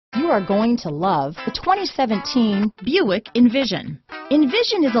are going to love the 2017 Buick Envision.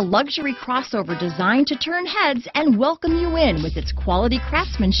 Envision is a luxury crossover designed to turn heads and welcome you in with its quality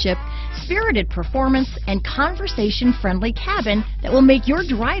craftsmanship, spirited performance, and conversation-friendly cabin that will make your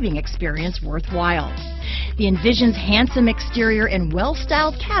driving experience worthwhile. The Envision's handsome exterior and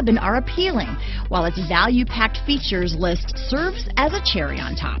well-styled cabin are appealing, while its value-packed features list serves as a cherry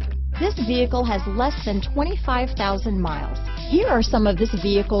on top. This vehicle has less than 25,000 miles. Here are some of this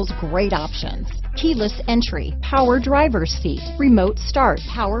vehicle's great options: keyless entry, power driver's seat, remote start,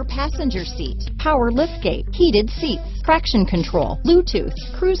 power passenger seat, power liftgate, heated seats, traction control, Bluetooth,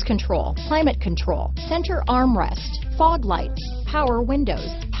 cruise control, climate control, center armrest, fog lights, power windows,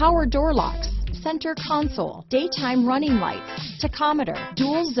 power door locks, center console, daytime running lights, tachometer,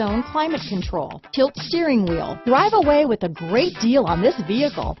 dual zone climate control, tilt steering wheel. Drive away with a great deal on this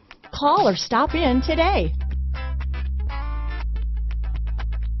vehicle. Call or stop in today.